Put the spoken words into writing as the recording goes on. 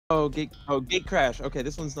Gate crash. Okay,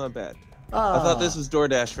 this one's not bad. I thought this Ah. was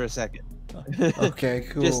DoorDash for a second. Okay,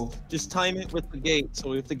 cool. Just time it with the gate.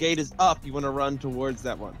 So if the gate is up, you want to run towards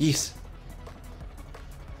that one. Yes.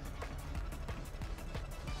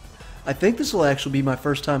 I think this will actually be my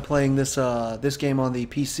first time playing this this game on the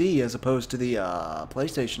PC as opposed to the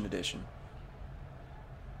PlayStation edition.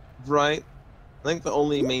 Right. I think the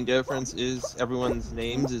only main difference is everyone's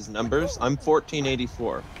names is numbers. I'm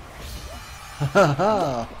 1484.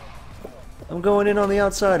 Haha. I'm going in on the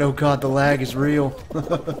outside. Oh god, the lag is real.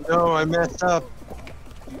 No, I messed up.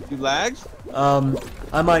 You lagged?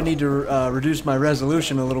 I might need to reduce my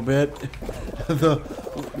resolution a little bit.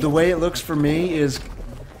 The way it looks for me is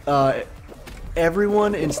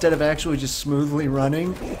everyone, instead of actually just smoothly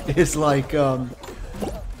running, is like oh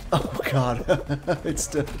god, it's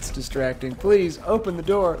distracting. Please open the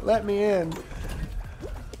door. Let me in.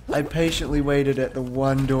 I patiently waited at the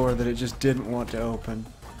one door that it just didn't want to open.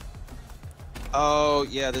 Oh,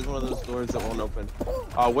 yeah, there's one of those doors that won't open.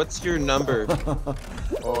 What's your number?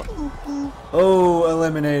 Oh,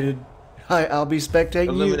 eliminated. I'll be spectating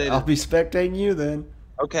Eliminated. you. I'll be spectating you then.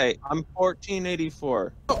 Okay, I'm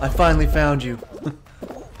 1484. I finally found you.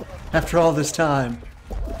 After all this time.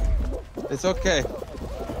 It's okay.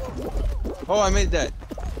 Oh, I made that.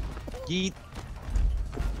 Yeet.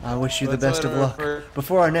 I wish you the That's best of what I luck. refer-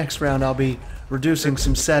 Before our next round, I'll be reducing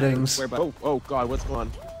some settings. Oh god, what's going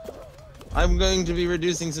on? I'm going to be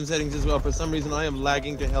reducing some settings as well. For some reason, I am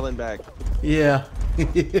lagging to hell and back. Yeah.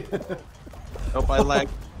 Nope, I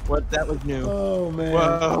lagged. What? That was new. Oh man.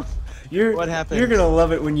 Whoa. What happened? You're gonna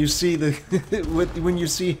love it when you see the when you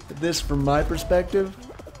see this from my perspective.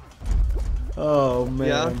 Oh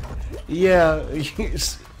man. Yeah.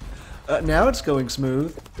 Now it's going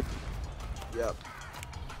smooth. Yep.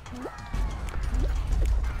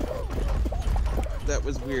 That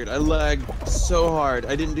was weird. I lagged so hard.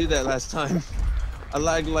 I didn't do that last time. I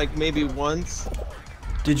lagged like maybe once.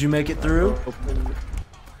 Did you make it through?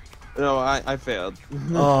 No, I failed.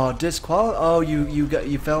 Oh, Oh,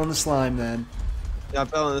 you fell in the slime then. Yeah, I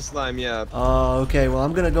fell in the slime. Yeah. Oh, okay. Well,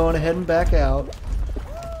 I'm gonna go on ahead and back out.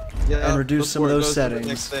 Yeah. And reduce some of before it those goes to the settings.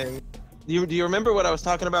 next thing. Do you remember what I was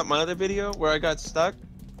talking about in my other video where I got stuck?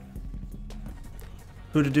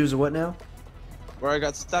 Who to do's a what now? Where I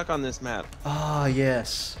got stuck on this map. Ah,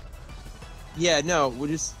 yes. Yeah, no, we'll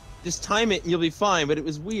just time it and you'll be fine. But it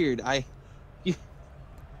was weird.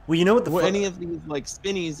 Well, you know what the any of these like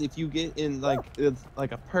spinnies, if you get in like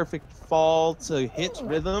a perfect fall to hit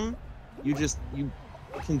rhythm, you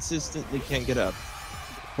consistently can't get up.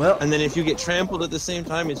 Well, And then if you get trampled at the same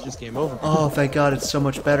time, it's just game over. oh, thank God, it's so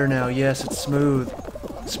much better now. Yes, it's smooth.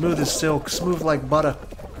 Smooth as silk. Smooth like butter.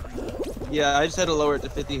 Yeah, I just had to lower it to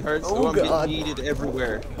 50 hertz. Oh, I'm God. getting yeeted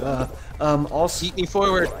everywhere. Also... Heat me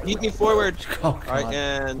forward. Heat me forward. Oh, God. All right,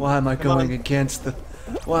 and Why am I come going on. against the...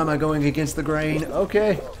 Why am I going against the grain?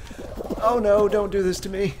 Okay. Oh, no, don't do this to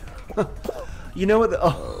me. You know what the...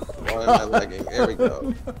 Oh. Why am I lagging? There we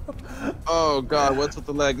go. Oh God, what's with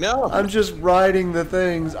the leg? No. I'm just riding the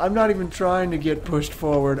things. I'm not even trying to get pushed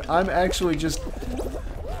forward. I'm actually just...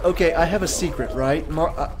 Okay, I have a secret, right?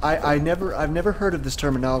 I've never heard of this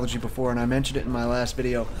terminology before, and I mentioned it in my last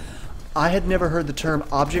video. I had never heard the term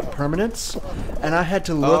object permanence, and I had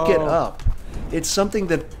to look it up. It's something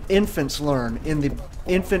that infants learn in the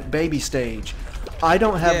infant baby stage. I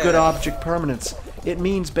don't have good object permanence. It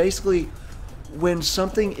means basically when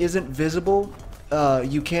something isn't visible,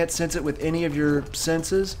 you can't sense it with any of your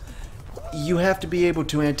senses, you have to be able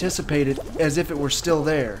to anticipate it as if it were still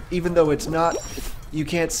there, even though it's not. You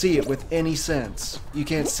can't see it with any sense. You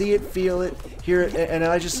can't see it, feel it, hear it, and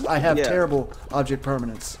I have terrible object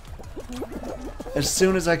permanence. As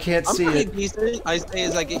soon as I can't see it, decent. I say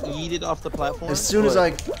as I get yeeted off the platform. as soon as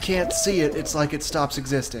I can't see it, it's like it stops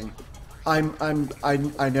existing. I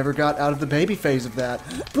never got out of the baby phase of that.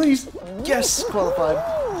 Please, yes, qualified.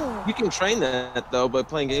 You can train that though by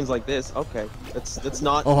playing games like this. Okay, that's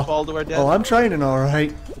not fall to our death. Oh, I'm training all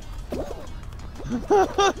right.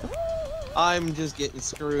 I'm just getting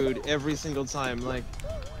screwed every single time. Like,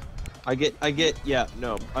 I get, yeah,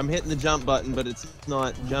 no, I'm hitting the jump button, but it's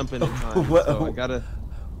not jumping in time. So I gotta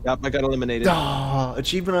eliminate it. Ah,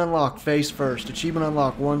 achievement unlocked, face first. Achievement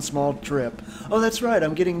unlocked, one small trip. Oh, that's right,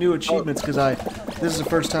 I'm getting new achievements because this is the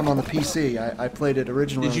first time on the PC. I played it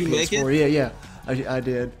originally on Did you PS4. make it? Yeah, I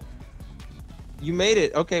did. You made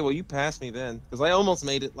it. Okay, well you passed me then, because I almost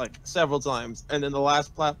made it like several times, and then the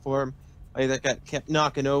last platform, I either kept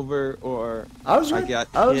knocking over or I was right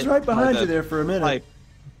behind you there for a minute. Pipe.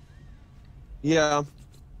 Yeah.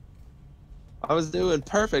 I was doing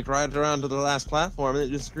perfect right around to the last platform and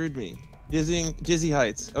it just screwed me. Dizzy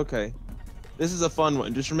heights. Okay. This is a fun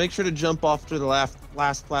one. Just make sure to jump off to the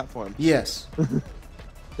last platform. Yes.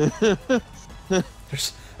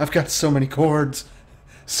 I've got so many cords.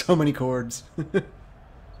 So many cords.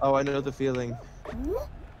 Oh, I know the feeling.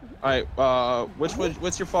 Alright,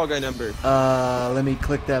 what's your Fall Guy number? Let me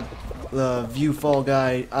click that view Fall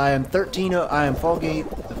Guy. I am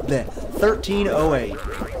 1308.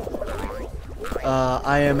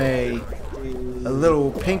 I am a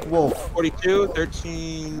little pink wolf. 42,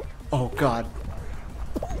 13. Oh God.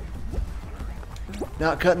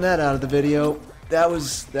 Not cutting that out of the video. That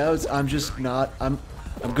was I'm just not I'm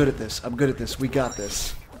good at this. I'm good at this. We got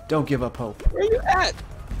this. Don't give up hope. Where are you at?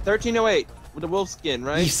 1308 with the wolf skin,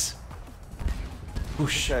 right? Yes.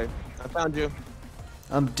 Whoosh. Okay, I found you.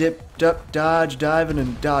 I'm dipped up, dodge, diving,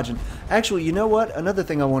 and dodging. Actually, you know what? Another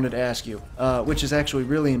thing I wanted to ask you, which is actually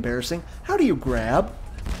really embarrassing. How do you grab?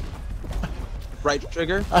 Right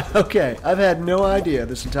trigger. Okay, I've had no idea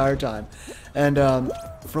this entire time. And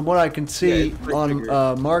from what I can see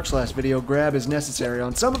on Mark's last video, grab is necessary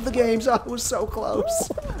on some of the games. I was so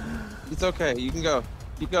close. It's okay. You can go.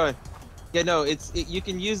 Keep going. Yeah, no, you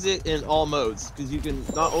can use it in all modes because you can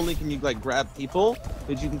not only can you like grab people,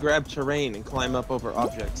 but you can grab terrain and climb up over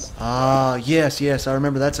objects. Ah, yes, I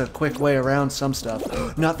remember that's a quick way around some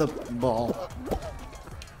stuff. Not the ball.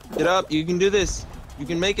 Get up! You can do this. You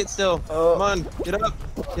can make it still. Come on, get up!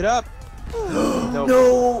 Get up! Nope.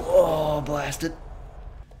 No! Oh, blast it.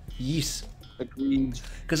 Yes. Agreed.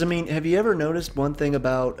 Because I mean, have you ever noticed one thing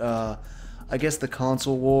about, I guess the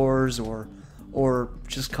console wars or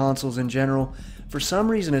just consoles in general? For some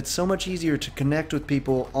reason, it's so much easier to connect with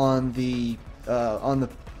people on a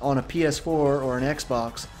PS4 or an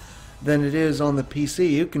Xbox than it is on the PC.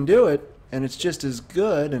 You can do it, and it's just as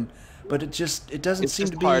good, but it doesn't seem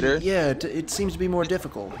to be harder. Yeah, it seems to be more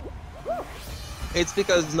difficult. It's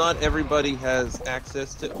because not everybody has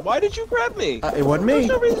access to. Why did you grab me? It wasn't me. There's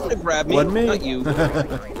no reason to grab me. Wasn't me. Not you.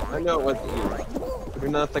 I know it wasn't you. You're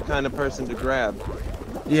not the kind of person to grab.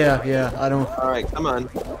 Yeah, I don't. All right, come on.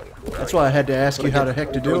 That's why I had to ask you how the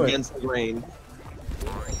heck to do it. Against the grain.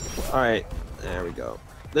 All right, there we go.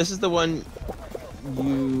 This is the one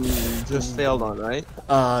you just failed on, right?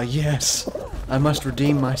 Yes. I must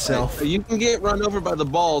redeem myself. So you can get run over by the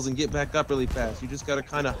balls and get back up really fast. You just gotta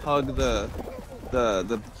kind of hug the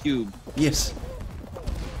cube. Yes.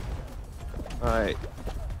 All right.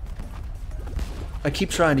 I keep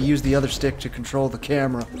trying to use the other stick to control the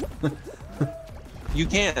camera. You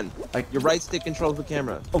can. Your right stick controls the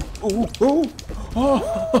camera. Oh,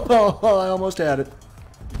 I almost had it.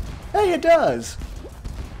 Hey, it does.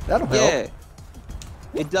 That'll help. Yeah.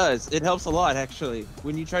 It does. It helps a lot, actually.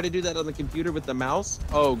 When you try to do that on the computer with the mouse,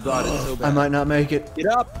 oh god, it's so bad. I might not make it. Get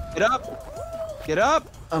up! Get up! Get up!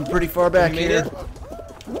 I'm pretty far back here.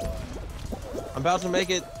 I'm about to make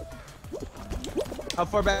it. How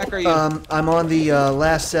far back are you? I'm on the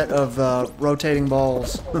last set of rotating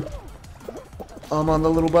balls. I'm on the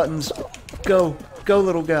little buttons. Go,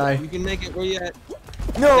 little guy. You can make it. Where you at?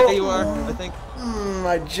 No! There you are, I think.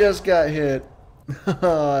 I just got hit.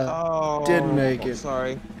 Oh, didn't make it. I'm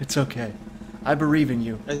sorry. It's okay. I believe in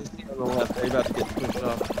you. I see on the left. You're about to get pushed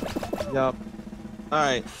off. Yup.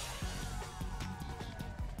 Alright.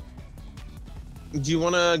 Do you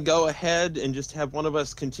want to go ahead and just have one of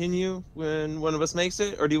us continue when one of us makes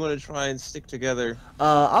it? Or do you want to try and stick together?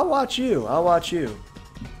 I'll watch you.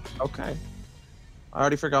 Okay. I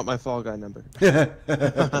already forgot my Fall Guy number.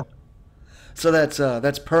 So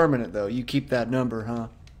that's permanent, though. You keep that number, huh?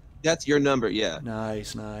 That's your number, yeah.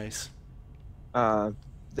 Nice.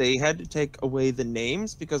 They had to take away the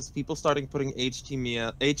names because people started putting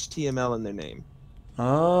HTML in their name.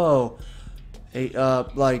 Oh,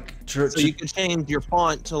 like so you could change your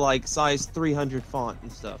font to like size 300 font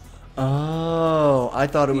and stuff. Oh, I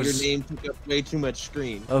thought it was. Your name took up way too much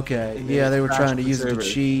screen. Okay, yeah, they were trying to use it to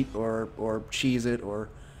cheat or cheese it or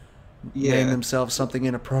name themselves something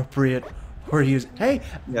inappropriate or use. Hey,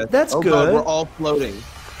 that's good. God, we're all floating.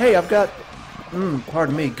 Hey, I've got.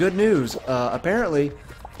 Pardon me. Good news. Apparently.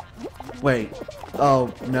 Wait.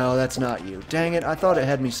 Oh no, that's not you. Dang it! I thought it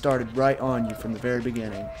had me started right on you from the very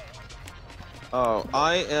beginning. Oh,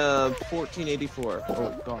 I am 1484.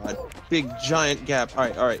 Oh god, big giant gap. All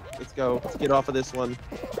right, let's go. Let's get off of this one.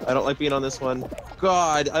 I don't like being on this one.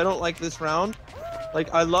 God, I don't like this round.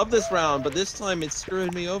 Like, I love this round, but this time it's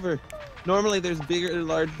screwing me over. Normally there's bigger,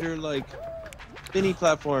 larger, like, mini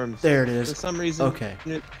platforms. There it is. For some reason. Okay.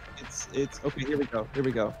 It's okay. Here we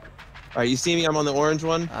go. All right, you see me? I'm on the orange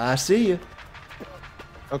one. I see you.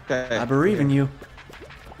 Okay. I believe in you.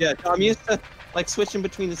 Yeah, I'm used to like switching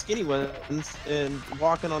between the skinny ones and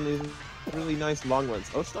walking on these really nice long ones.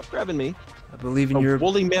 Oh, stop grabbing me. I believe in Oh, your...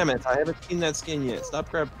 woolly mammoth. I haven't seen that skin yet. Stop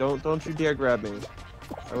grab. Don't you dare grab me.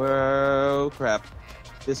 Oh crap.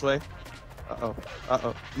 This way. Uh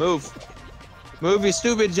oh. Move. Move, you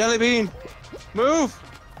stupid jelly bean. Move.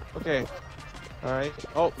 Okay. All right.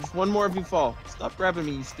 Oh, just one more of you fall. Stop grabbing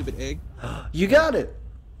me, you stupid egg. You got it.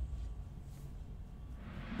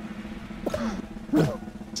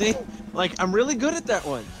 See, like I'm really good at that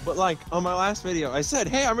one, but like on my last video, I said,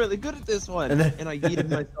 "Hey, I'm really good at this one," and I yeeted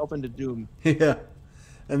myself into doom. Yeah,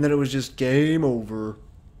 and then it was just game over.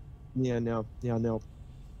 Yeah, no.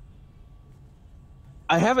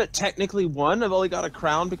 I haven't technically won. I've only got a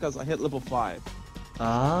crown because I hit level 5.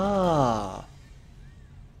 Ah.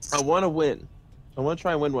 I want to win. I want to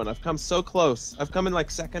try and win one. I've come so close. I've come in like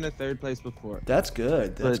 2nd or 3rd place before. That's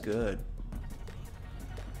good. That's good.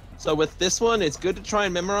 So with this one, it's good to try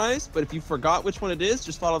and memorize, but if you forgot which one it is,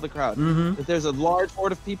 just follow the crowd. If there's a large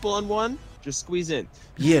horde of people on one, just squeeze in.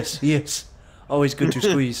 Yes. Always good to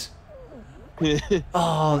squeeze.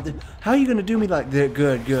 Oh, how are you going to do me like that?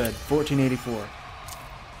 Good. 1484.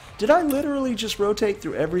 Did I literally just rotate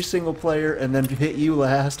through every single player and then hit you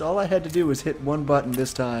last? All I had to do was hit one button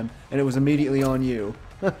this time, and it was immediately on you.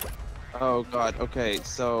 Oh god, okay,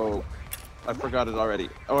 so I forgot it already.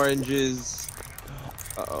 Oranges.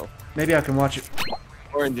 Uh-oh. Maybe I can watch it.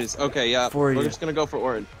 Oranges, okay, yeah. We're just gonna go for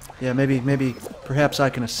orange. Yeah, maybe, perhaps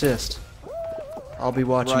I can assist. I'll be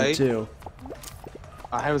watching it too.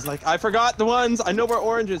 I was like, I forgot the ones! I know where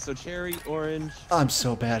orange is, so cherry, orange. I'm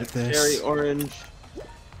so bad at this. Cherry, orange.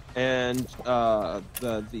 And the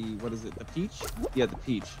what is it? The peach? Yeah, the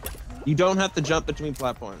peach. You don't have to jump between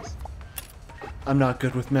platforms. I'm not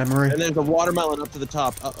good with memory. And there's a watermelon up to the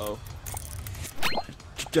top. Uh-oh.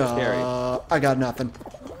 I got nothing.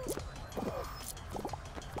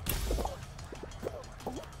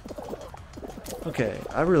 Okay,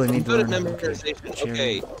 I really need to learn memorization.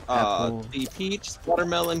 Okay, the peach,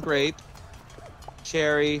 watermelon, grape,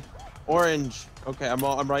 cherry, orange. Okay, I'm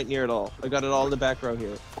right near it all. I got it all in the back row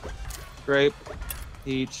here. Grape,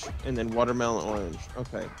 peach, and then watermelon, orange.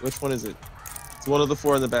 Okay, which one is it? It's one of the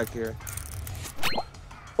 4 in the back here.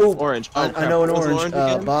 Oh, orange. Oh, I know an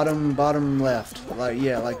orange. Bottom left. Like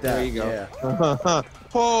that. There you go. Yeah.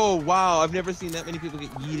 Oh wow! I've never seen that many people get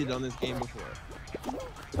yeeted on this game before.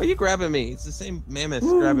 Why are you grabbing me? It's the same mammoth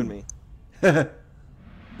grabbing me.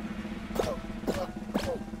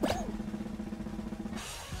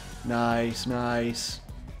 Nice.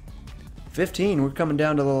 15. We're coming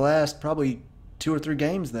down to the last probably 2 or 3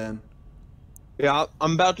 games then. Yeah,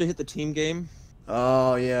 I'm about to hit the team game.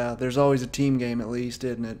 Oh yeah, there's always a team game at least,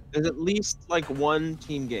 isn't it? There's at least like 1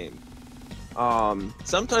 team game.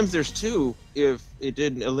 Sometimes there's 2 if it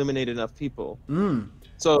didn't eliminate enough people.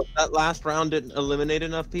 So that last round didn't eliminate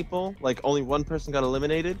enough people. Like only 1 person got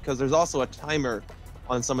eliminated because there's also a timer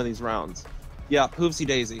on some of these rounds. Yeah, poopsie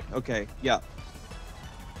daisy. Okay, yeah.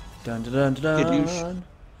 Dun dun dun dun.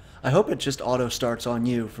 I hope it just auto starts on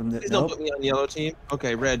you from the. Please don't put me on yellow team.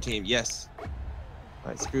 Okay, red team. Yes. All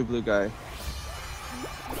right, screw blue guy.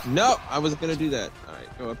 No, I wasn't gonna do that. All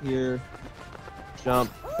right, go up here.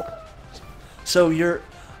 Jump. So you're.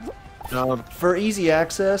 For easy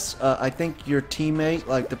access, I think your teammate,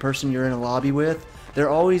 like the person you're in a lobby with, they're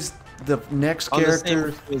always the next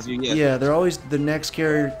character. Yeah, they're always the next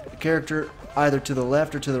character either to the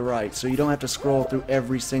left or to the right, so you don't have to scroll through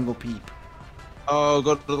every single peep. Oh,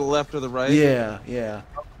 go to the left or the right? Yeah.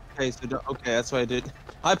 Okay, okay, that's what I did.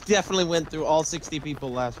 I definitely went through all 60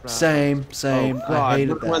 people last round. Same. Oh, God, I hated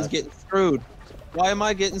that. Everyone's getting screwed. Why am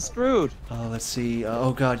I getting screwed? Oh, let's see.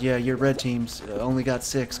 Oh God, yeah, your red team's only got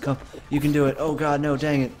 6. Come, you can do it. Oh God, no,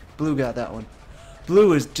 dang it. Blue got that one.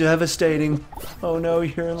 Blue is devastating. Oh no,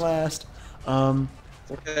 you're in last.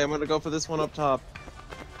 Okay, I'm gonna go for this one up top.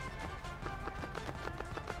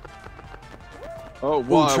 Oh,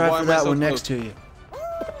 wow. Try for that one next to you.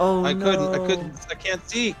 Oh, I couldn't. I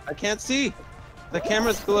can't see. The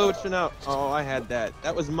camera's glitching out. Oh, I had that.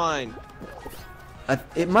 That was mine.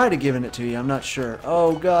 It might have given it to you. I'm not sure.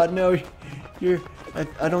 Oh God, no!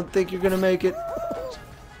 I don't think you're gonna make it.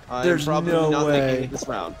 There's probably no not way. Making it this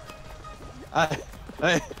round. I'm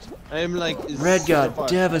like. Red got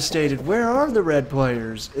devastated. Where are the red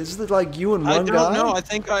players? Is it like you and one guy? I don't know. I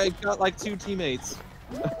think I got like 2 teammates.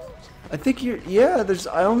 I think you're. Yeah.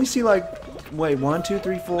 I only see like. Wait, 1, 2,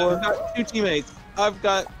 3, 4. I've got 2 teammates. I've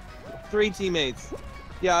got 3 teammates.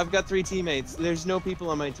 Yeah, I've got 3 teammates. There's no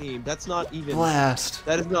people on my team. That's not even. Blast.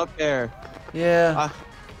 That is not fair. Yeah.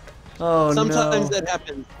 Oh Sometimes no. that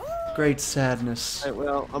happens. Great sadness. Right,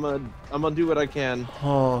 well, I'm gonna do what I can.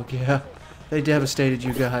 Oh yeah. They devastated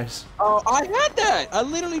you guys. Oh, I had that! I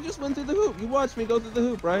literally just went through the hoop. You watched me go through the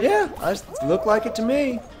hoop, right? Yeah, it looked like it to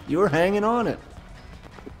me. You were hanging on it.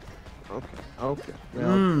 Okay.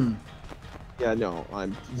 Well, yeah, no,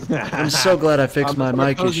 I'm so glad I fixed my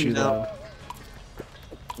mic issue, though.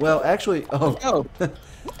 Well, actually, oh.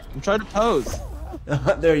 I'm trying to pose.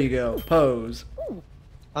 there you go. Pose.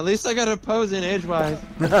 At least I got to pose in edgewise.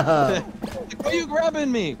 Why are you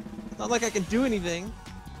grabbing me? It's not like I can do anything.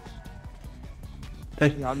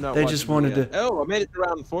 They just wanted to. Oh, I made it to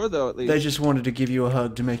round 4 though, at least. They just wanted to give you a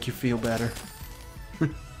hug to make you feel better.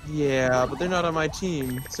 Yeah, but they're not on my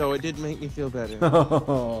team, so it did make me feel better.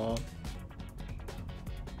 Oh.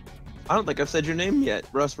 I don't think I've said your name yet,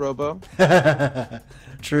 Russ Robo.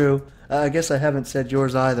 True. I guess I haven't said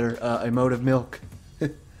yours either. Emotive Milk. The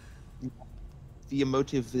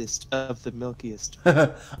emotivist of the milkiest.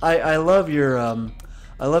 I love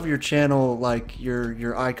your channel, like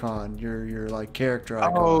your icon, your like character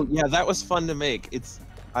icon. Oh yeah, that was fun to make.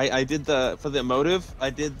 I did for the emotive. I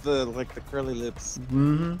did the curly lips.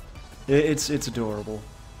 Mm-hmm. It's adorable.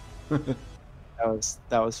 that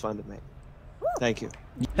was fun to make. Thank you.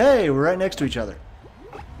 Hey, we're right next to each other.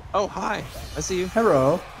 Oh hi, I see you.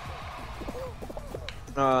 Hello.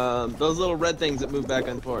 Those little red things that move back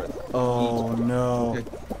and forth. Oh no. Okay.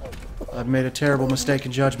 I've made a terrible mistake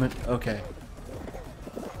in judgment. Okay.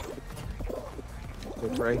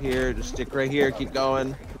 Stick right here. Just stick right here. Keep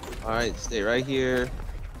going. All right, stay right here.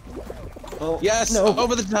 Oh yes! No.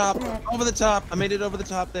 Over the top. Over the top. I made it over the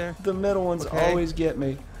top there. The middle ones always get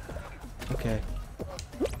me. Okay.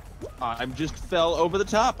 I just fell over the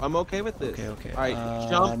top. I'm okay with this. Okay. All right,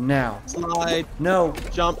 jump. Now. Slide. No.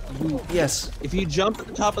 Jump. Yes. If you jump at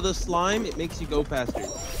the top of the slime, it makes you go faster.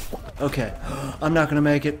 Okay. I'm not gonna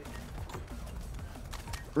make it.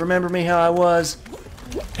 Remember me how I was.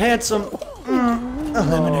 Handsome.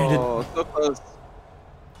 Eliminated. Oh, so close.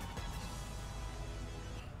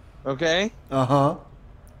 Okay. Uh-huh.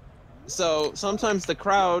 So sometimes the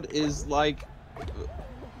crowd is like,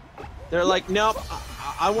 they're like, nope,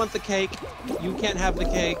 I want the cake. You can't have the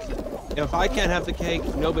cake. If I can't have the cake,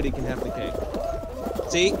 nobody can have the cake.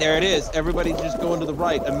 See, there it is. Everybody's just going to the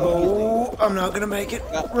right immediately. Oh, I'm not gonna make it.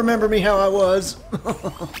 Remember me how I was.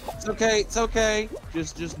 It's okay. It's okay.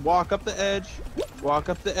 Just walk up the edge. Walk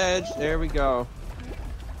up the edge. There we go.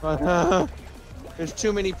 There's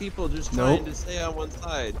too many people just trying to stay on one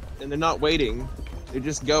side, and they're not waiting. They're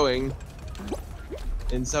just going.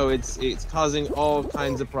 And so it's causing all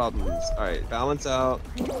kinds of problems. All right, balance out.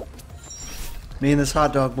 Me and this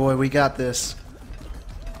hot dog boy, we got this.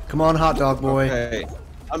 Come on, hot dog boy. Okay.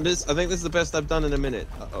 I think this is the best I've done in a minute.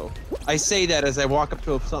 Uh-oh. I say that as I walk up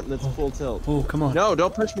to something that's full tilt. Oh, come on. No,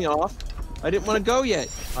 don't push me off. I didn't want to go yet.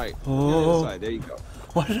 All right. Oh. Side. There you go.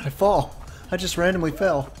 Why did I fall? I just randomly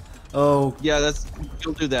fell. Oh. Yeah,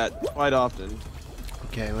 you'll do that quite often.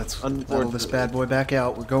 Okay, let's level this bad boy back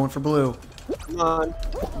out. We're going for blue. Come on.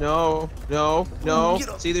 No, no, no.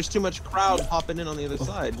 See, there's too much crowd popping in on the other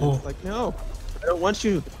side. It's like, no, I don't want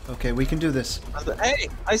you. Okay, we can do this. Hey,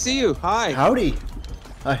 I see you. Hi. Howdy.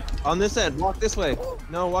 Hi. On this end. Walk this way.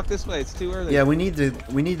 No, walk this way. It's too early. Yeah, we need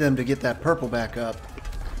them to get that purple back up.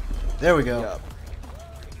 There we go. Yep.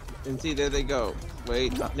 And see, there they go.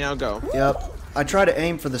 Wait, now go. Yep. I try to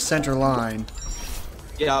aim for the center line.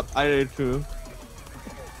 Yep, I did too.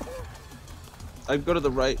 I go to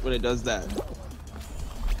the right when it does that.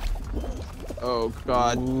 Oh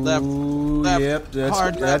God! Left, left. Yep,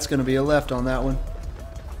 that's gonna be a left on that one.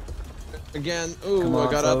 Again. Ooh, I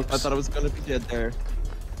got up. I thought I was gonna be dead there.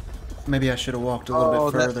 Maybe I should have walked a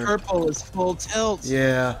little bit further. That purple is full tilt.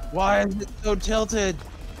 Yeah. Why is it so tilted?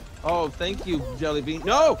 Oh, thank you, Jelly Bean.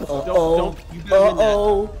 No! Don't. You better win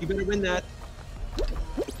that. You better win that.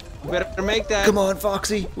 You better make that. Come on,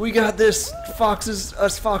 Foxy. We got this.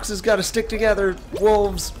 Us foxes got to stick together.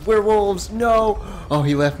 Wolves. We're wolves. No. Oh,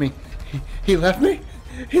 he left me. He left me.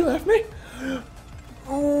 He left me.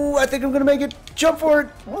 Ooh, I think I'm going to make it. Jump for it.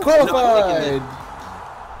 Qualified. No,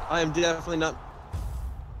 I am definitely not.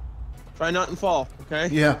 Try not and fall, okay?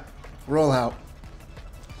 Yeah. Roll out.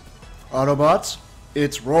 Autobots,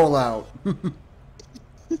 it's roll out.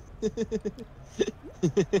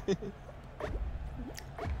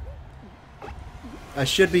 I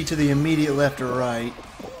should be to the immediate left or right.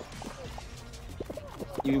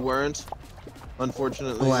 You weren't,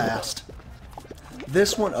 unfortunately. Last.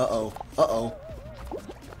 This one, uh-oh. Uh-oh.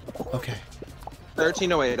 Okay.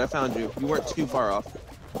 1308, I found you. You weren't too far off.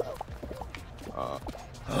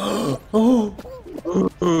 Oh!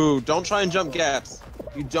 Ooh, don't try and jump gaps.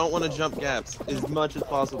 You don't want to jump gaps as much as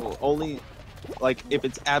possible. Only, like, if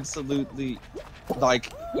it's absolutely,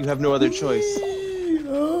 like, you have no other choice.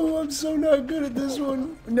 Oh, I'm so not good at this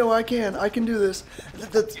one. No, I can. I can do this.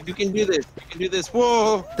 You can do this. You can do this.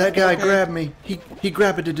 Whoa! That guy grabbed me. He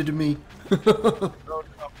grabbed it to me.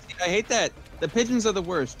 I hate that. The pigeons are the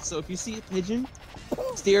worst. So if you see a pigeon,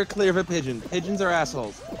 steer clear of a pigeon. Pigeons are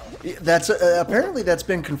assholes. That's apparently that's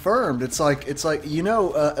been confirmed. It's like you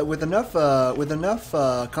know, with enough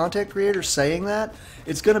content creators saying that,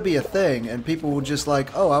 it's gonna be a thing, and people will just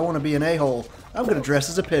like, oh, I want to be an a-hole. I'm gonna dress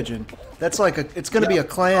as a pigeon. That's like it's gonna be a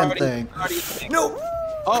clan thing. No.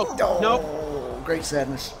 Oh no. Oh, great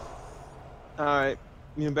sadness. All right,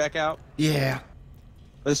 you gonna back out? Yeah.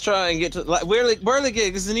 Let's try and get to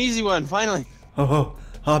whirligig. This is an easy one, finally. Oh,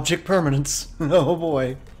 object permanence. Oh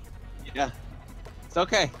boy. Yeah. It's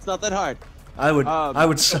okay. It's not that hard. I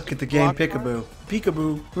would suck at the game Peekaboo.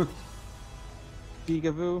 Peekaboo.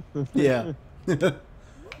 Peekaboo. Yeah.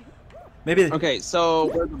 Maybe. Okay,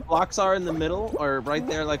 so where the blocks are in the middle, or right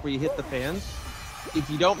there, like where you hit the fans. If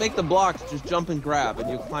you don't make the blocks, just jump and grab, and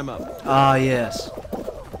you'll climb up. Ah, yes.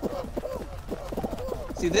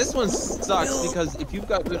 See, this one sucks because if you've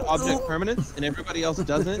got good object permanence and everybody else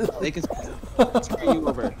doesn't, they can screw you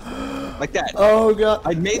over. Like that. Oh, God.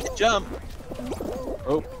 I made the jump.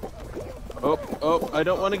 Oh. Oh, oh, I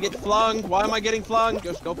don't want to get flung. Why am I getting flung?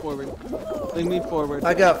 Just go forward. Fling me forward.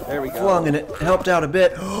 I got there we go. flung and it helped out a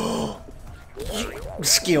bit.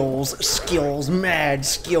 Skills, mad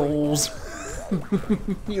skills.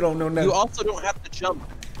 You don't know nothing. You also don't have to jump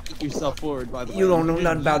to get yourself forward, by the way. You don't know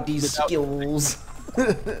nothing about these skills.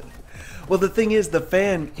 Well, the thing is, the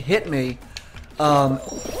fan hit me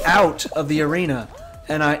out of the arena,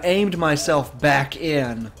 and I aimed myself back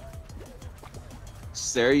in.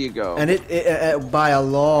 There you go. And it by a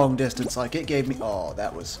long distance, like it gave me. Oh,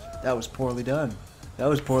 that was poorly done. That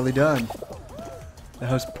was poorly done.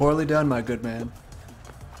 That was poorly done, my good man.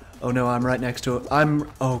 Oh no, I'm right next to it.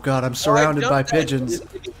 Oh God, I'm surrounded by pigeons.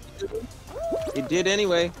 It did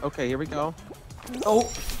anyway. Okay, here we go.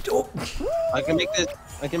 Oh. I can make this.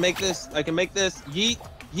 I can make this. I can make this. Yeet.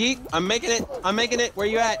 Yeet. I'm making it. I'm making it. Where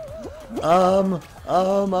you at?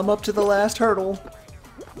 I'm up to the last hurdle.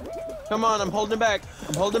 Come on, I'm holding back.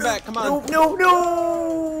 I'm holding back. Come on. No.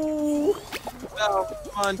 No,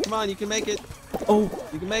 come on. You can make it. Oh.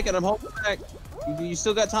 You can make it. I'm holding back. You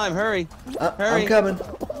still got time. Hurry. Hurry. I'm coming.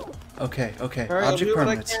 Okay. Hurry, Object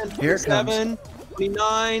permanence. Here it comes. 27,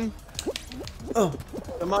 29. Oh.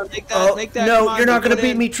 Come on, make that. Make that. No, come on, you're not gonna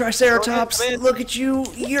beat in. me, Triceratops. Look at you.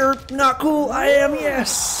 You're not cool. I am.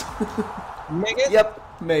 Yes. Make it.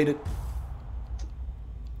 Yep. Made it.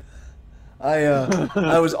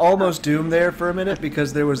 I was almost doomed there for a minute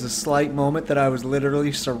because there was a slight moment that I was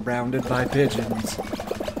literally surrounded by pigeons.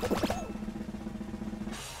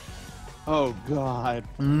 Oh God.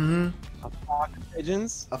 Mm-hmm. A flock of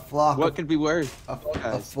pigeons? A flock. What could be worse?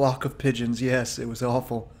 A flock of pigeons. Yes, it was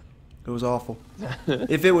awful. It was awful.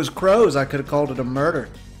 If it was crows, I could have called it a murder.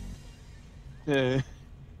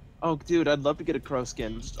 Oh, dude, I'd love to get a crow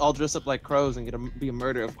skin. Just all dress up like crows and be a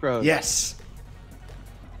murder of crows. Yes.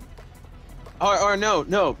 Or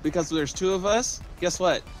no, because there's two of us. Guess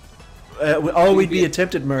what? We'd be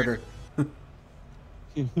attempted murder.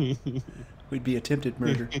 We'd be attempted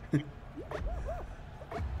murder.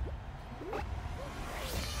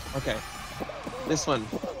 Okay. This one.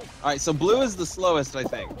 Alright, so blue is the slowest, I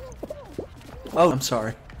think. Oh, I'm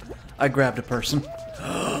sorry. I grabbed a person.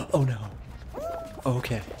 Oh no.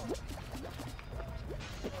 Okay.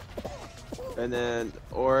 And then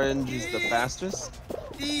orange is the fastest.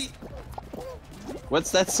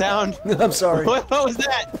 What's that sound? I'm sorry. What was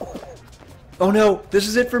that? Oh no, this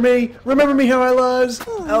is it for me. Remember me how I was.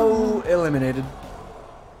 Oh, eliminated.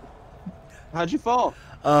 How'd you fall?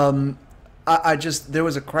 I just, there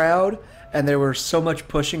was a crowd and there was so much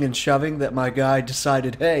pushing and shoving that my guy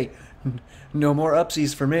decided, hey, no more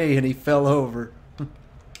upsies for me, and he fell over.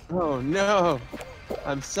 Oh no.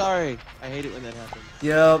 I'm sorry. I hate it when that happens.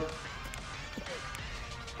 Yep.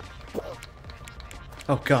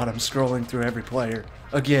 Oh God, I'm scrolling through every player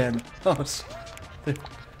again. Oh,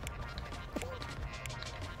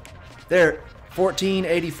 there,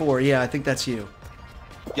 1484. Yeah, I think that's you.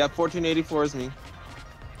 Yep, 1484 is me.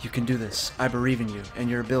 You can do this. I believe in you and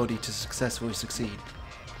your ability to successfully succeed.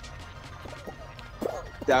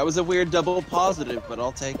 That was a weird double positive, but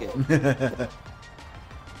I'll take it.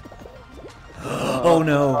 Oh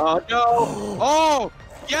no. Oh no. Oh,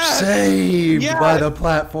 yes. Saved by the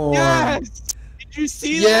platform. Yes. Did you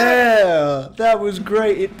see that? Yeah, that was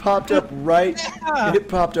great. It popped up right. Yeah. It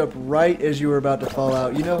popped up right as you were about to fall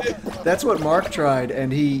out. You know, that's what Mark tried,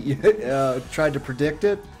 and he tried to predict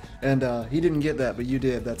it, and he didn't get that, but you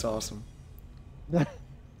did. That's awesome. That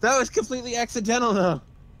was completely accidental, though.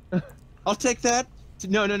 I'll take that.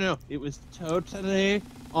 No. It was totally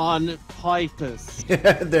on purpose.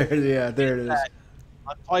 There it is.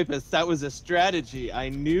 On purpose. That was a strategy. I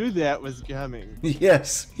knew that was coming.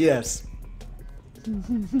 Yes.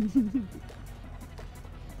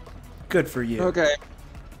 Good for you. Okay.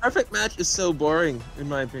 Perfect match is so boring, in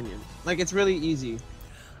my opinion. Like, it's really easy.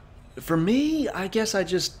 For me, I guess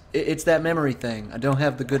it's that memory thing. I don't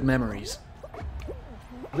have the good memories.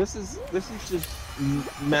 This is just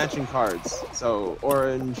matching cards. So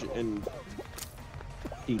orange and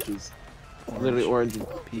peaches. Literally orange and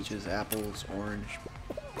peaches, apples, orange.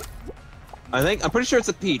 I'm pretty sure it's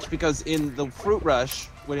a peach because in the fruit rush,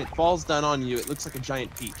 when it falls down on you, it looks like a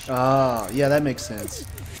giant peach. Oh, yeah, that makes sense.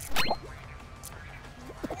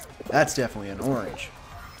 That's definitely an orange.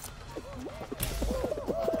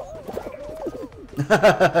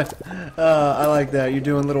 I like that. You're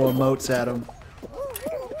doing little emotes at him.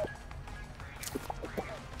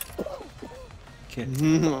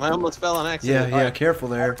 I almost fell on accident. Yeah, careful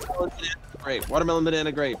there. Grape, watermelon,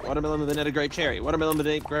 banana, grape, watermelon, banana, grape, cherry, watermelon,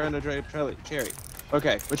 banana, grape, cherry.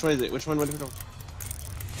 Okay, which one is it? Which one would it go?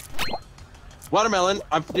 Watermelon.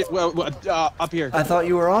 Up here. I thought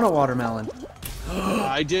you were on a watermelon.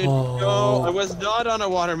 I did. Oh. No, I was not on a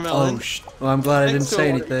watermelon. Oh, well, I'm glad I didn't say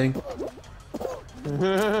anything.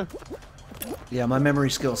 Yeah, my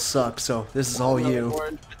memory skills suck, so this is all you.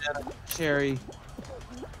 Orange, banana, cherry,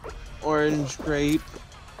 orange, grape,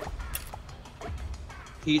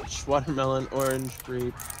 peach, watermelon, orange,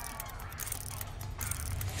 grape,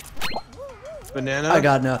 banana. I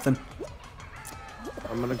got nothing.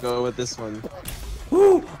 I'm gonna go with this one.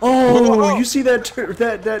 Ooh, oh, you see that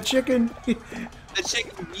that chicken? The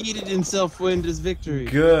chicken yeeted himself into his victory.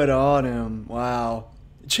 Good on him. Wow.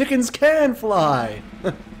 Chickens can fly.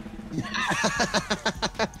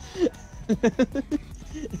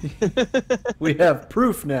 We have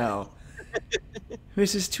proof now.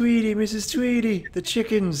 Mrs. Tweety, the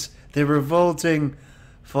chickens, they're revolting.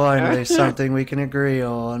 Finally, something we can agree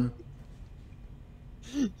on.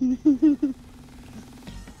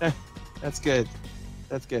 That's good.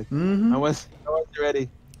 That's good. Mm-hmm. I wasn't ready.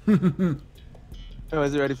 I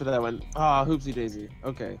wasn't ready for that one. Ah, hoopsie daisy.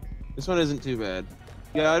 Okay. This one isn't too bad.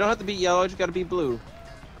 Yeah, I don't have to beat yellow, I just gotta beat blue.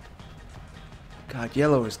 God,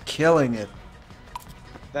 yellow is killing it.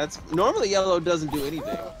 That's normally yellow doesn't do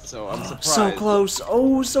anything, so I'm surprised. So close.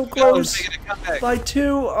 Oh, so close. By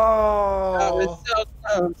 2. Oh. That was so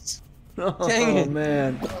close. Oh, dang it.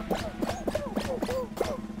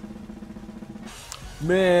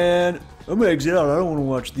 Man, I'm gonna exit out. I don't want to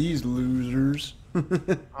watch these losers.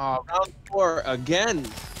 Oh, round 4 again.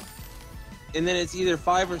 And then it's either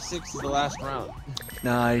 5 or 6 is the last round.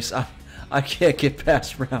 Nice. I can't get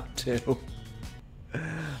past round 2.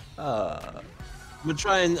 I'm gonna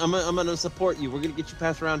try and I'm gonna support you. We're gonna get you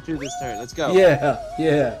past round 2 this turn. Let's go. Yeah.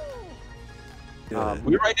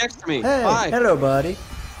 You're right next to me. Hey, Hi. hello, buddy.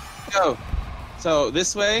 Go. So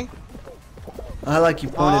this way. I like you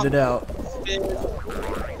pointed it out. Spin.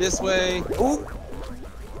 This way. Ooh.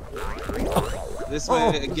 This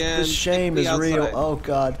way again. The shame is real. Oh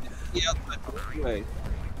God. The outside way.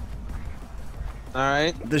 All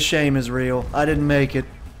right. The shame is real. I didn't make it.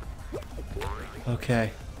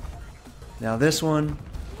 Okay. Now this one.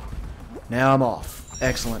 Now I'm off.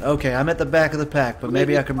 Excellent. Okay, I'm at the back of the pack, but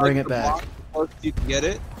maybe I can bring it back. You can get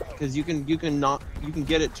it, because you can get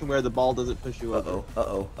it to where the ball doesn't push you over.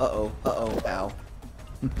 Uh-oh. Ow.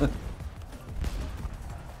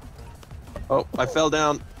 Oh, I fell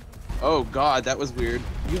down. Oh God, that was weird.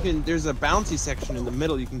 There's a bouncy section in the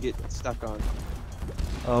middle you can get stuck on.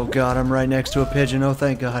 Oh God, I'm right next to a pigeon. Oh,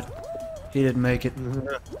 thank God. He didn't make it.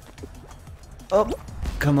 Oh,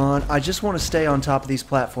 come on. I just want to stay on top of these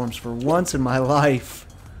platforms for once in my life.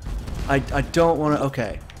 I don't want to...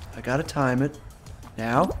 Okay. I gotta time it.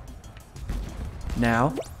 Now.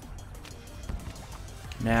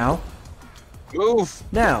 Oof.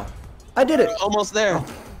 Now. I did it. Almost there. Oh,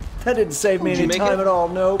 that didn't save me any time at all.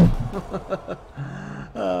 Nope.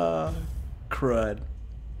 Crud.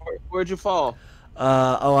 Where'd you fall?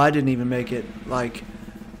 Oh, I didn't even make it. Like,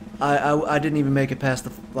 I didn't even make it past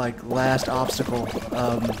the last obstacle.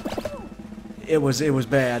 It was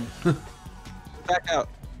bad. Back out.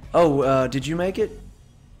 Oh, did you make it?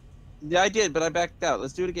 Yeah, I did, but I backed out.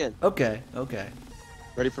 Let's do it again. Okay.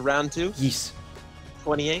 Ready for round 2? Yes.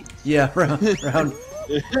 28. Yeah,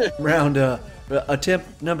 round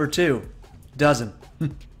attempt number 2. Dozen.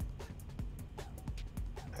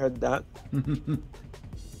 Heard that.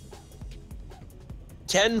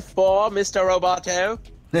 10-4, Mr. Roboto.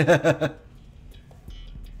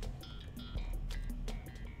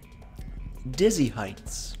 Dizzy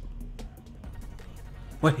Heights.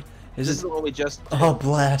 Wait, Is this it? is what we just did. Oh,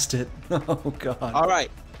 blast it! Oh God! All right.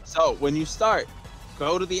 So when you start,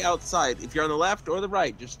 go to the outside. If you're on the left or the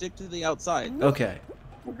right, just stick to the outside. Okay.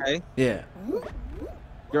 Okay. Yeah.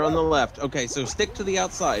 You're on the left. Okay, so stick to the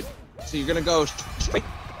outside. So you're gonna go straight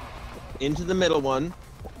into the middle one,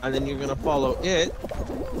 and then you're gonna follow it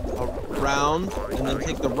around, and then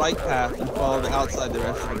take the right path and follow the outside the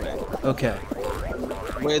rest of the way. Okay.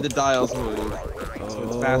 The way the dials move, so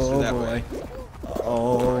it's faster that way.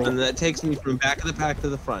 Oh. And that takes me from back of the pack to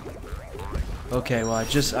the front. Okay. Well, I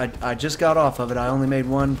just got off of it. I only made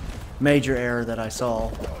one major error that I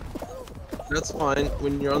saw. That's fine.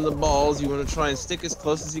 When you're on the balls, you want to try and stick as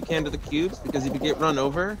close as you can to the cubes, because if you get run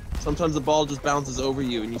over, sometimes the ball just bounces over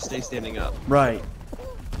you and you stay standing up. Right.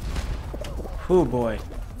 Oh boy.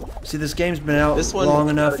 See, this game's been out long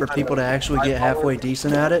enough for people to actually get halfway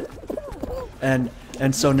decent at it, and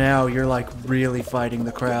so now you're like really fighting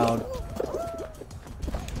the crowd.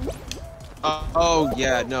 Oh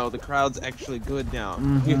yeah, no, the crowd's actually good now.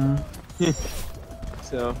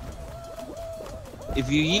 So, if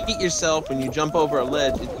you yeet yourself when you jump over a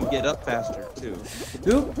ledge, you get up faster too.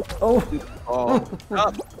 Oop! Oh! Oh!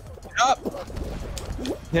 Up! Up!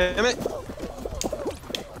 Damn it!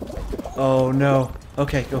 Oh no!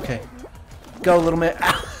 Okay, okay. Go, little man!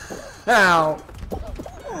 Ow!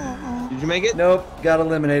 Did you make it? Nope, got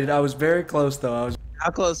eliminated. I was very close though. How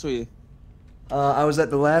close were you? I was at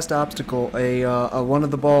the last obstacle. One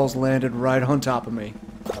of the balls landed right on top of me.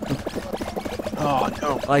 Oh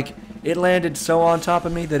no! Like, it landed so on top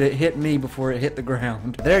of me that it hit me before it hit the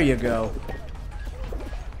ground. There you go.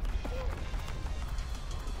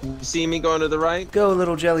 You see me going to the right? Go,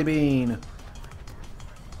 little jelly bean.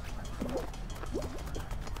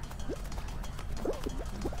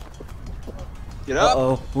 Get up!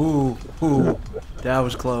 Uh-oh. Ooh. That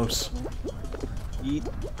was close.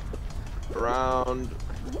 Yeet. Around.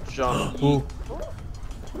 Jump. Ooh.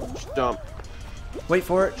 Yeet. Jump. Wait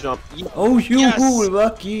for it. Jump. Yeet. Oh, you Yes!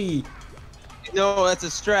 lucky. No, that's a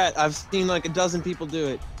strat. I've seen like a dozen people do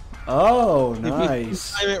it. Oh, If you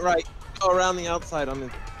nice. time it right, go around the outside on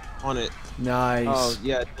it. Nice. Oh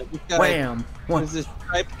yeah. This guy, Wham. there's this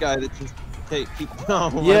striped guy that just keep.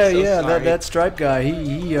 Oh, Yeah, I'm so yeah, sorry. that stripe guy,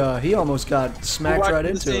 he almost got smacked right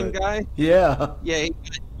into the same it. guy? Yeah. Yeah,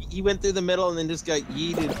 he went through the middle and then just got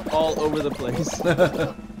yeeted all over the place.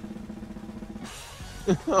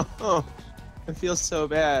 Oh, I feel so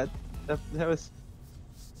bad. That was.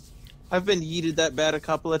 I've been yeeted that bad a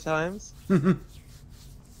couple of times.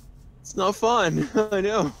 It's no fun. I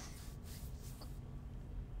know.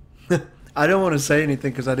 I don't want to say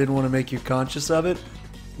anything because I didn't want to make you conscious of it,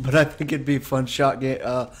 but I think it'd be a fun shot game,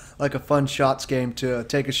 like a fun shots game to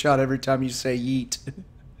take a shot every time you say yeet.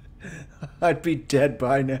 I'd be dead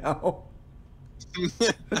by now.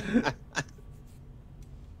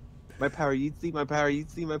 My power yeetsy, my power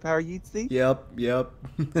yeetsy, my power yeetsy. Yep.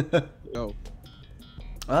 Go.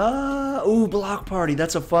 Ooh, block party.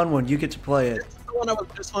 That's a fun one. You get to play it. That's the one I was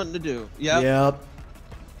just wanting to do. Yep. Yep.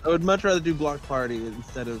 I would much rather do block party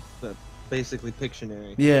instead of the basically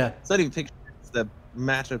Pictionary. Yeah. It's not even Pictionary, it's the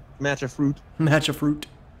match of fruit. Match a fruit.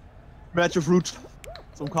 Match of fruit.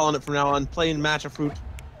 So I'm calling it from now on. Plain match of fruit.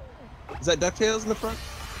 Is that DuckTales in the front?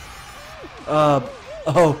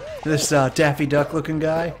 Oh, this Daffy Duck looking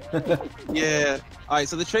guy. Yeah. Alright,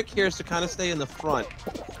 so the trick here is to kind of stay in the front.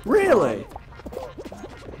 Really?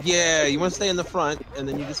 Yeah, you want to stay in the front, and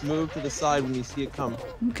then you just move to the side when you see it come.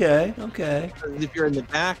 Okay. If you're in the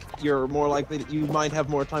back, you're more likely to, you might have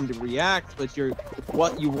more time to react, but you're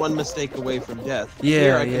one mistake away from death. Yeah,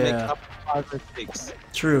 Here, I can yeah. make up to 5 mistakes.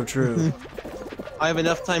 True. I have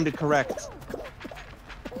enough time to correct.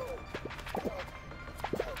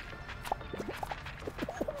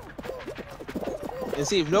 And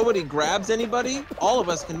see, if nobody grabs anybody, all of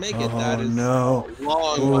us can make it. That is no. a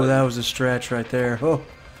long Oh, one. that was a stretch right there. Oh.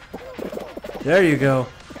 There you go.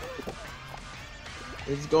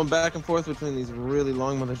 It's going back and forth between these really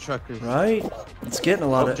long mother truckers. Right? It's getting a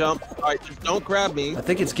lot Don't of... jump. Alright, just don't grab me. I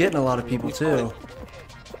think it's getting a lot of people, too.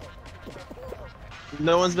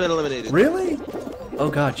 No one's been eliminated. Really? Oh,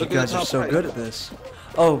 God, you Look at the guys are top so right. good at this.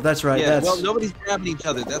 Oh, that's right. Yeah, That's... well, nobody's grabbing each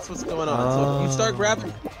other. That's what's going on. So if you start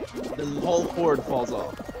grabbing, then the whole horde falls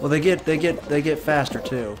off. Well, they get faster,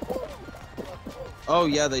 too. Oh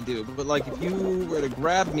yeah, they do. But like, if you were to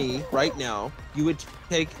grab me right now, you would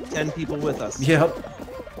take 10 people with us. Yep.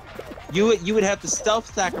 You would have to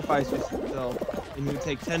self-sacrifice yourself, and you would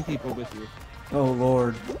take 10 people with you. Oh,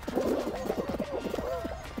 Lord.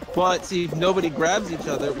 But see, if nobody grabs each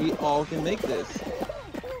other, we all can make this.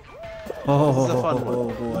 Oh, This is a fun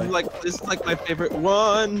one. boy. This is like my favorite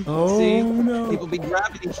one. Oh, See? no. People be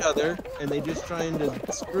grabbing each other, and they just trying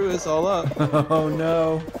to screw us all up. Oh,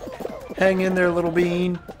 no. Hang in there, little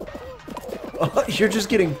bean. Oh, you're just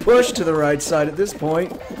getting pushed to the right side at this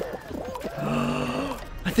point.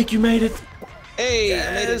 I think you made it. Hey,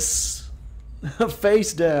 Yes. I made it.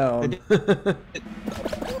 Face down.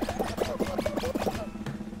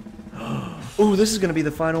 Ooh, this is gonna be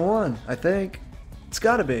the final one, I think. It's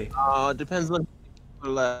gotta be. It depends on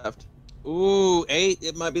who left. Ooh, 8.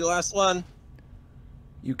 It might be the last one.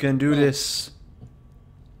 You can do this.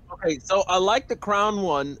 Okay, so I like the crown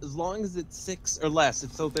one as long as it's 6 or less.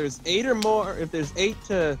 So if there's 8 or more, if there's 8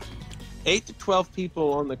 to 12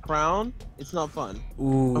 people on the crown, it's not fun.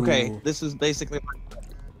 Ooh. Okay, this is basically.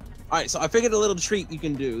 All right, so I figured a little treat you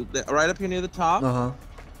can do right up here near the top. Uh-huh.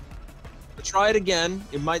 Try it again.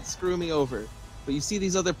 It might screw me over. But you see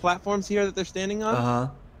these other platforms here that they're standing on? Uh-huh.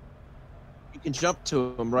 You can jump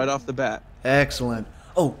to them right off the bat. Excellent.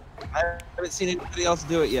 Oh. I haven't seen anybody else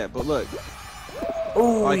do it yet, but look.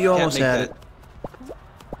 Oh, you can't almost make had that. it.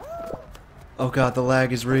 Oh god, the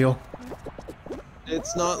lag is real.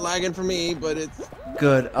 It's not lagging for me, but it's...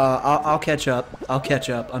 Good. I'll catch up. I'll catch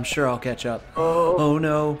up. I'm sure I'll catch up. Oh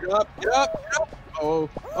no. Get up, get up, get up.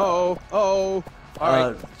 Oh. All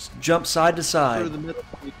right. Jump side to side. Through the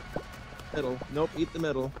middle. Nope, eat the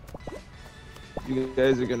middle. You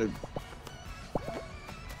guys are gonna...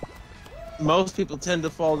 Most people tend to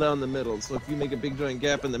fall down the middle, so if you make a big giant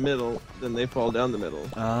gap in the middle, then they fall down the middle.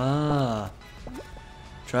 Ah.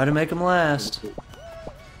 Try to make them last.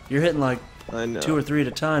 You're hitting like I know. 2 or 3 at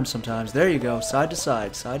a time sometimes. There you go. Side to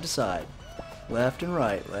side, side to side. Left and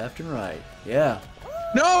right, left and right. Yeah.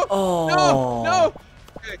 No! Oh. No!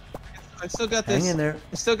 Okay. I still got this. Hang in there.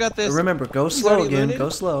 I still got this. Remember, go He's slow already again. loaded? Go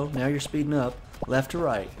slow. Now you're speeding up. Left to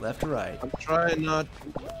right, left to right. I'm trying not...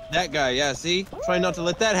 That guy, yeah, see? Trying not to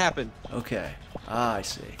let that happen. Okay. Ah, I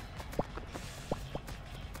see.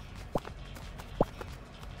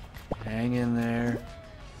 Hang in there.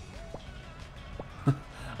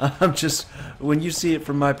 I'm just... When you see it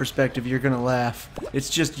from my perspective, you're gonna laugh. It's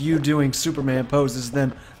just you doing Superman poses,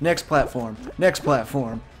 then next platform, next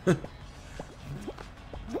platform.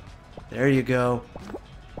 There you go.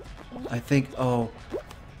 I think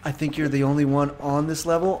you're the only one on this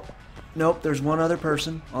level. Nope, there's one other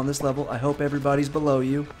person on this level. I hope everybody's below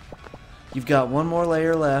you. You've got one more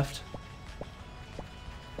layer left.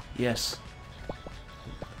 Yes.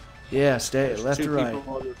 Yeah, stay There's left to two right.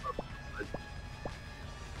 people on the-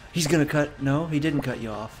 He's gonna cut. No, he didn't cut you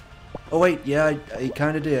off. Oh wait, yeah, he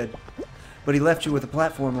kind of did. But he left you with a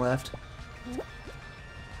platform left.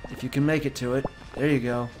 If you can make it to it. There you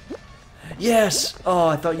go. Yes! Oh,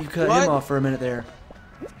 I thought you cut him off for a minute there.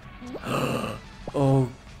 Oh,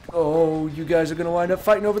 you guys are gonna wind up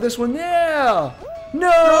fighting over this one. Yeah! No!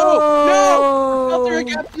 No! Fell through a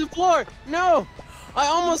gap in the floor. No! I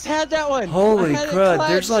almost had that one. Holy I had it crud!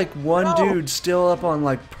 clutched. There's like one No! dude still up on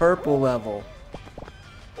like purple level.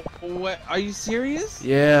 What? Are you serious?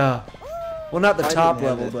 Yeah. Well, not the I top didn't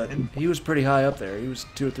have level, it. but he was pretty high up there. He was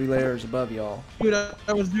 2 or 3 layers above y'all. Dude,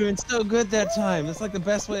 I was doing so good that time. That's like the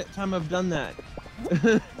best time I've done that.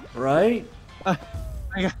 Right?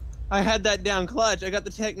 I had that down clutch. I got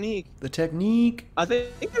the technique. The technique. I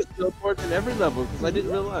think there's billboards in every level because I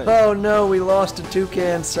didn't realize. Oh no, we lost to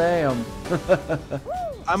Toucan Sam.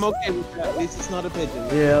 I'm okay with that. At least it's not a pigeon.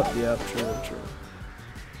 Yep, true.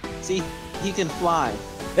 See, he can fly.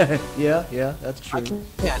 yeah, that's true. I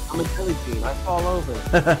can't. I'm a jelly bean. I fall over.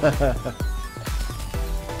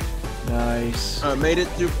 Nice. I made it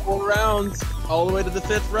through 4 rounds, all the way to the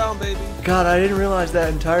 5th round, baby. God, I didn't realize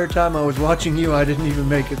that entire time I was watching you, I didn't even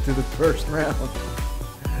make it through the first round.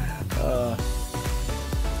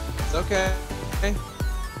 It's okay.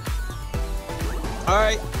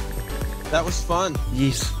 Alright. That was fun.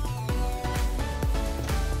 Yes.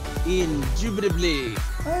 Indubitably.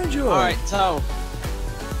 I enjoy. Alright, so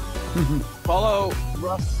follow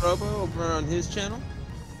Russ Robo over on his channel.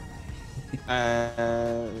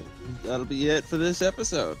 That'll be it for this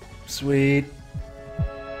episode. Sweet.